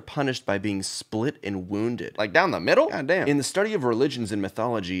souls are punished by being split and wounded. Like down the middle? God damn. In the study of religions and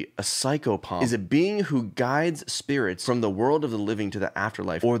mythology, a psychopomp is a being who guides spirits from the world of the living to the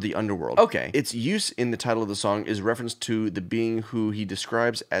afterlife or the underworld. Okay, its use in the title of the song is reference to the being who he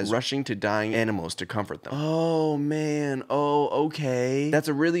describes as rushing to dying animals to comfort them. Oh man, oh okay. That's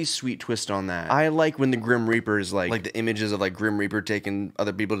a really sweet twist on that. I like when the Grim Reaper is like the images of like Grim Reaper taking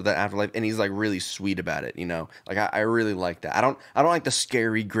other people to the afterlife, and he's like really sweet about it, you know? Like I really like that. I don't like the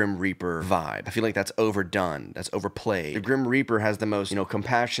scary Grim Reaper vibe. I feel like that's overdone. That's overplayed. The Grim Reaper has the most, you know,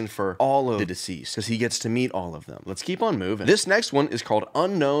 compassion for all of the deceased because he gets to meet all of them. Let's keep on moving. This next one is called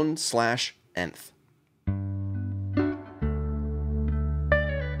Unknown/Nth.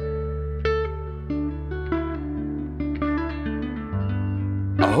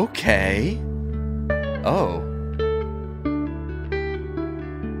 Okay. Oh.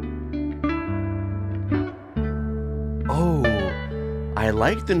 Oh, I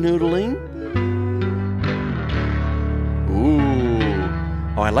like the noodling. Ooh.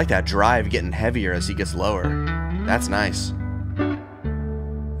 Oh, I like that drive getting heavier as he gets lower. That's nice.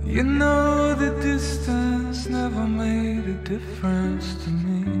 You know the distance never made a difference to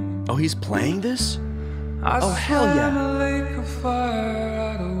me. Oh, he's playing this? Oh, hell yeah. A lake of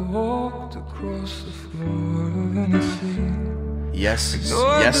fire, I'd have walked across the floor of any sea. Yes,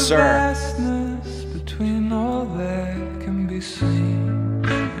 Ignore yes, the sir. vastness between all that can be seen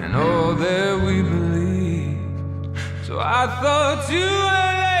and all that we believe. So I thought you were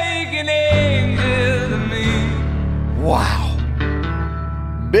like an angel to me. Wow.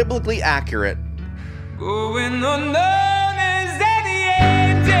 Biblically accurate. Going unknown as any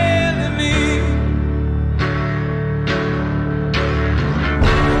angel to me.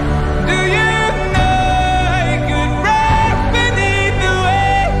 Do you know I could rock beneath the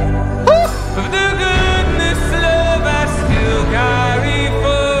weight of the goodness, love I still carry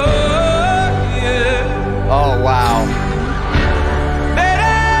for you? Oh, wow. That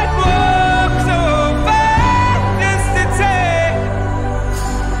I'd walk so far just to take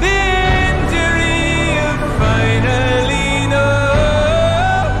the injury of finally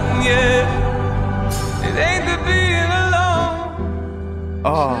knowing, yeah. It ain't the being alone.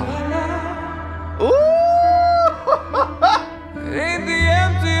 Oh. Ooh. It ain't the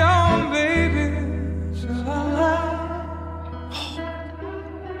empty home, baby.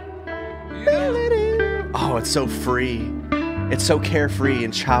 Oh, it's so free. It's so carefree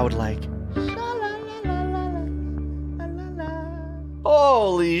and childlike.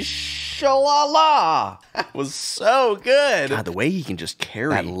 Holy shalala! That was so good. God, the way he can just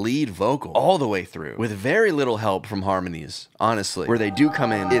carry that lead vocal all the way through with very little help from harmonies, honestly. Where they do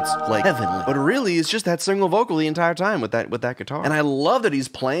come in, it's like heavenly. But really, it's just that single vocal the entire time with that guitar. And I love that he's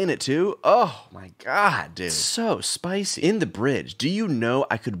playing it too. Oh my God, dude. So spicy. In the bridge, do you know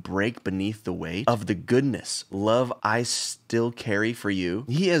I could break beneath the weight of the goodness, love I still carry for you?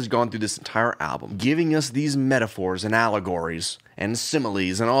 He has gone through this entire album, giving us these metaphors and allegories and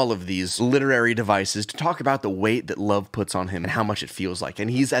similes and all of these literary devices to talk about the weight that love puts on him and how much it feels like. And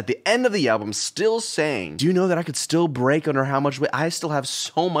he's at the end of the album still saying, do you know that I could still break under how much weight? I still have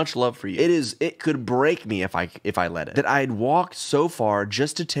so much love for you. It could break me if I let it. That I'd walk so far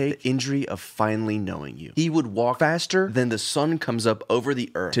just to take the injury of finally knowing you. He would walk faster than the sun comes up over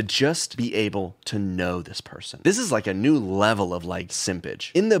the earth to just be able to know this person. This is like a new level of like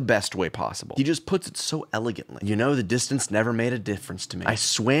simpage in the best way possible. He just puts it so elegantly. You know, the distance never made a difference. difference to me. I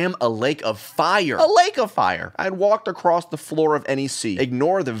swam a lake of fire. A lake of fire. I had walked across the floor of any sea.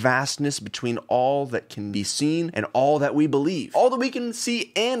 Ignore the vastness between all that can be seen and all that we believe. All that we can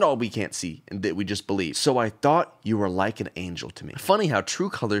see and all we can't see, and that we just believe. So I thought you were like an angel to me. Funny how true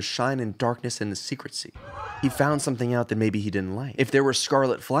colors shine in darkness and secrecy. He found something out that maybe he didn't like. If there were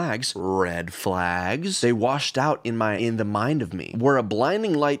scarlet flags, red flags, they washed out in the mind of me, where a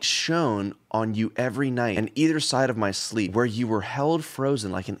blinding light shone on you every night, and either side of my sleep, where you were held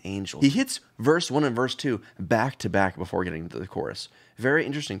frozen like an angel. He hits verse 1 and verse 2 back to back before getting to the chorus. Very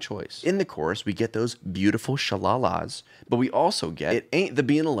interesting choice. In the chorus, we get those beautiful shalalas, but we also get, it ain't the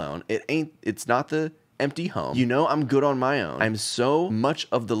being alone, it's not the empty home. You know I'm good on my own. I'm so much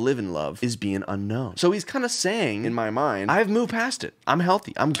of the living love is being unknown. So he's kind of saying, in my mind, I've moved past it. I'm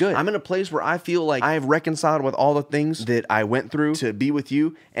healthy. I'm good. I'm in a place where I feel like I have reconciled with all the things that I went through to be with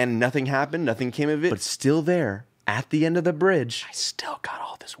you, and nothing happened, nothing came of it, but it's still there. At the end of the bridge, I still got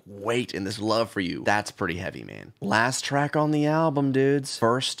all this weight and this love for you. That's pretty heavy, man. Last track on the album, dudes.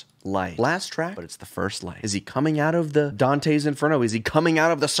 First Light. Last track, but it's the first light. Is he coming out of the Dante's Inferno? Is he coming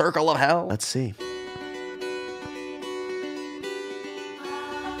out of the circle of hell? Let's see.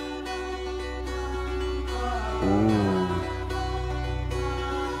 Ooh.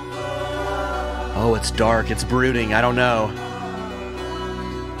 Oh, it's dark. It's brooding. I don't know.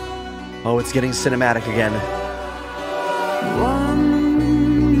 Oh, it's getting cinematic again.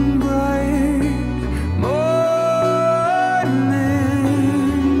 One bright morning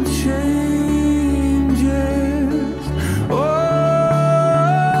changes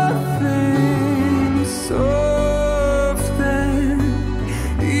all things, soft and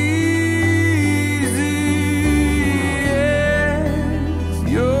easy as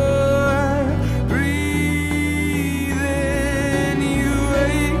you're breathing. You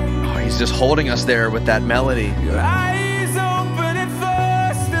wake. Oh, he's just holding us there with that melody. Your eyes open at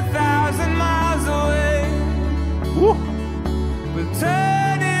first 1,000 miles away, Woo. but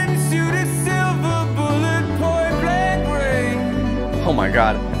turn into the silver bullet point blank rain. Oh my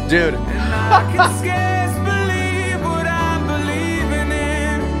god. Dude. And I can scarce believe what I'm believing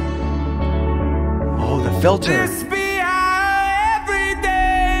in. Oh, the filter. This be how every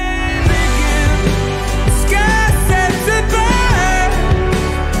day begins. The sky sets it burn,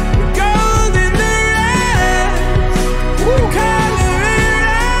 the gold in the red, the color it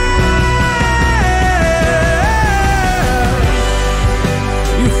up.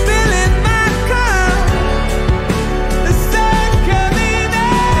 You fill in my cup, the sun coming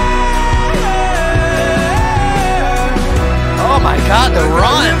up. Oh my god, the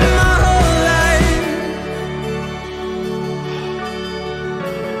run. My whole life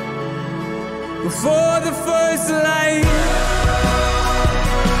before the first light.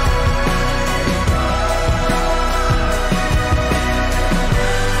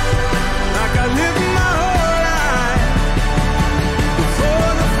 Like I lived my whole life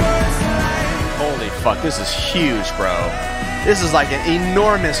before the first light. Holy fuck, this is huge, bro. This is like an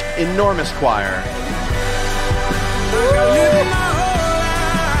enormous, enormous choir. Like I lived my whole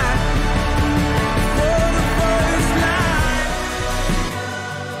life before the first light.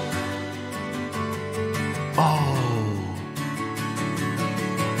 Oh.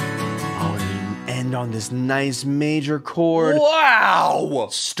 Oh, and you end on this nice major chord. Wow!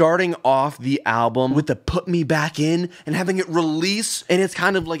 Starting off the album with the put me back in and having it release, and it's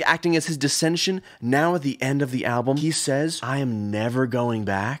kind of like acting as his dissension. Now at the end of the album, he says, I am never going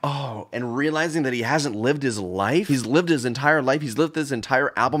back. Oh, and realizing that he hasn't lived his life. He's lived his entire life. He's lived this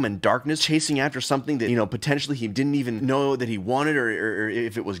entire album in darkness, chasing after something that, you know, potentially he didn't even know that he wanted or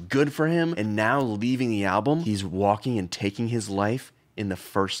if it was good for him. And now leaving the album, he's walking and taking his life in the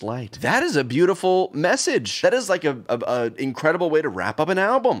first light. That is a beautiful message. That is like a incredible way to wrap up an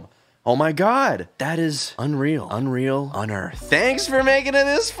album. Oh my god, that is unreal. Unreal Unearth. Thanks for making it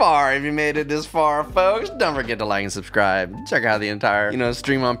this far. If you made it this far, folks, don't forget to like and subscribe. Check out the entire,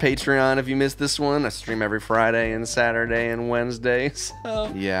 stream on Patreon if you missed this one. I stream every Friday and Saturday and Wednesday.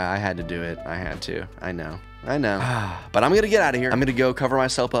 So yeah, I had to do it. I had to. I know. But I'm gonna get out of here. I'm gonna go cover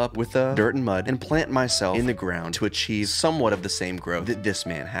myself up with dirt and mud and plant myself in the ground to achieve somewhat of the same growth that this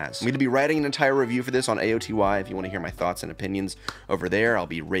man has. I'm gonna be writing an entire review for this on AOTY. If you want to hear my thoughts and opinions over there, I'll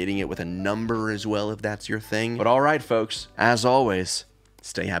be rating it with a number as well if that's your thing. But all right, folks, as always,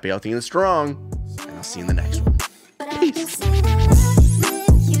 stay happy, healthy, and strong, and I'll see you in the next one. Peace.